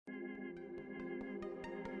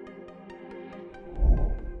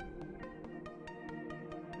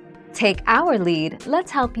Take our lead, let's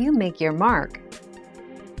help you make your mark.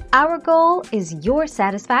 Our goal is your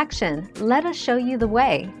satisfaction. Let us show you the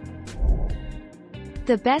way.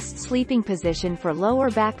 The best sleeping position for lower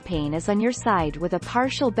back pain is on your side with a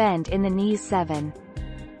partial bend in the knees 7.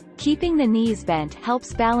 Keeping the knees bent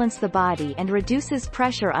helps balance the body and reduces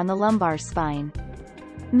pressure on the lumbar spine.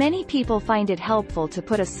 Many people find it helpful to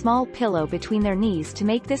put a small pillow between their knees to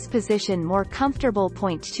make this position more comfortable.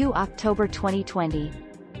 2 October 2020.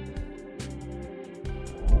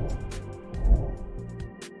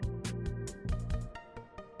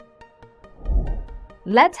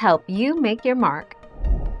 Let's help you make your mark.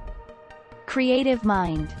 Creative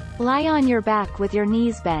mind. Lie on your back with your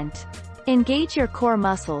knees bent. Engage your core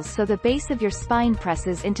muscles so the base of your spine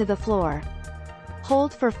presses into the floor.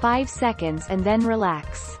 Hold for 5 seconds and then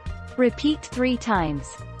relax. Repeat 3 times,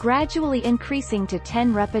 gradually increasing to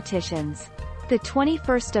 10 repetitions. The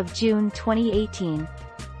 21st of June 2018.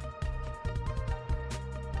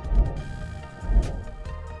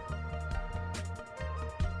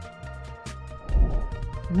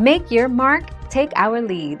 Make your mark, take our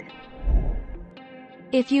lead.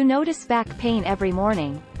 If you notice back pain every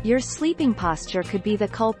morning, your sleeping posture could be the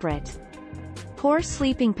culprit. Poor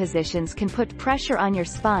sleeping positions can put pressure on your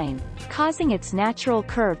spine, causing its natural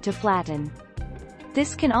curve to flatten.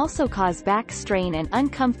 This can also cause back strain and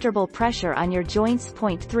uncomfortable pressure on your joints.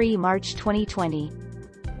 3 March 2020.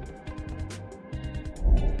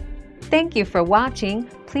 Thank you for watching.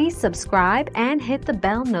 Please subscribe and hit the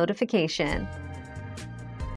bell notification.